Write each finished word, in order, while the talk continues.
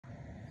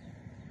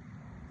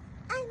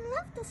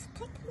love this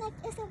picnic.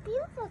 It's a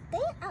beautiful day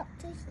out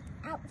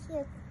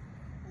here.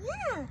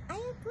 Yeah, I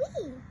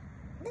agree.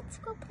 Let's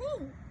go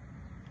play.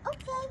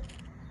 Okay.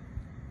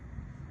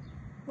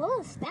 What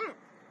was that?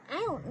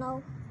 I don't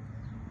know.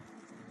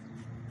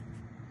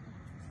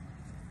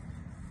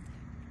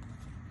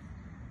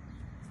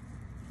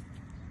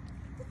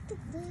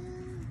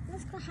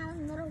 Let's go have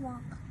another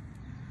walk.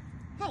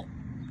 Hey,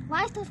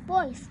 why is those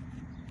boys?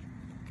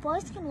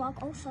 Boys can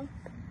walk also.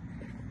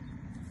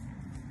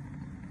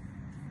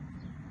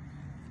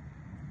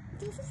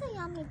 This is a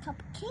yummy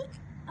cupcake.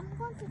 I'm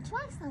going to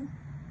try some.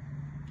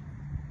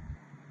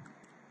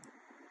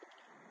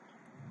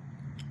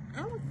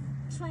 I will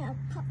try a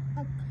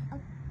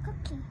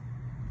cookie.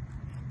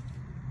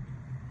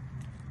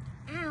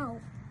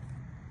 Ow.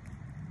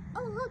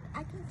 Oh look,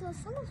 I can do a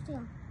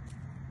somersault.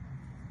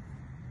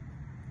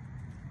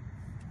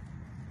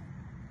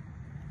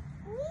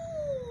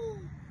 Whee!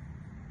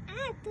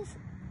 I have this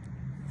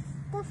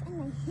stuff in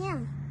my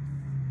hand.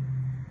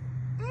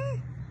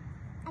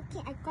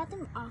 Okay, I got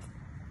them off.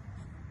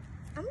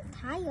 I'm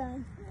tired.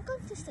 I'm going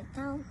to sit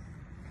down.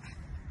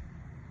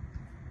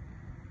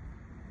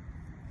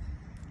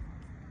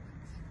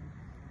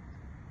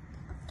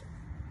 Okay.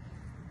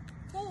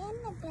 Hey,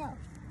 Annabelle.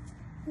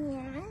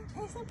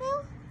 Yeah,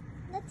 Isabel?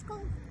 Let's go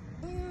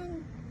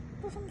and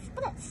do some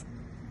splits.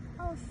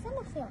 Oh,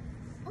 somersault.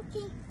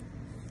 Okay.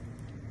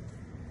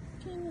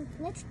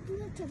 Let's do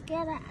it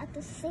together at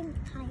the same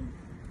time.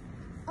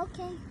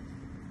 Okay.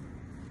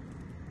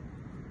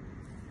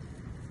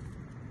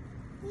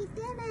 We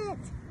did it!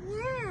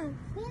 Yeah,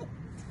 great.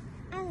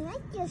 I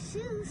like your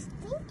shoes.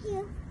 Thank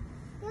you.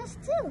 Yours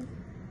too.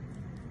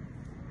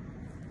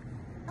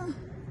 Oh,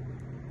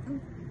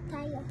 I'm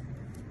tired.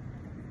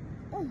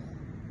 Oh,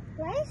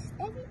 why is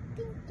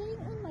everything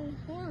getting in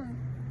my hand?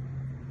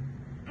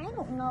 I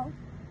don't know.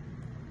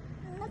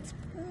 Let's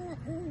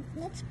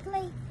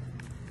play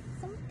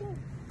something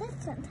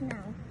different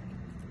now.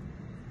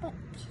 But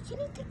can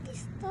you take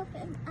this stuff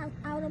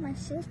out of my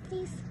shoes,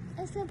 please,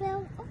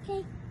 Isabel?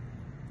 Okay.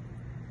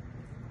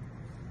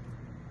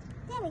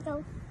 There we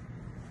go.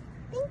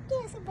 Thank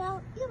you,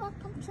 Isabel. You're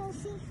welcome,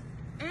 Chelsea.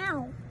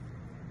 Ow.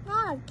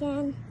 Not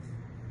again.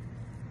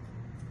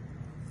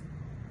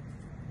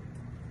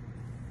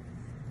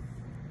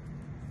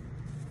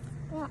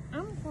 Well,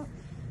 I'm going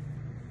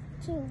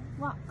to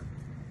walk.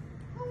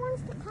 Who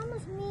wants to come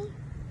with me?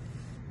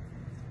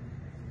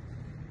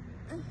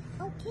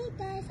 Okay,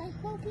 guys. I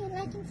hope you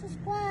like and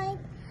subscribe.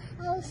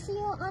 I will see you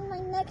on my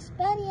next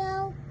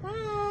video.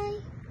 Bye.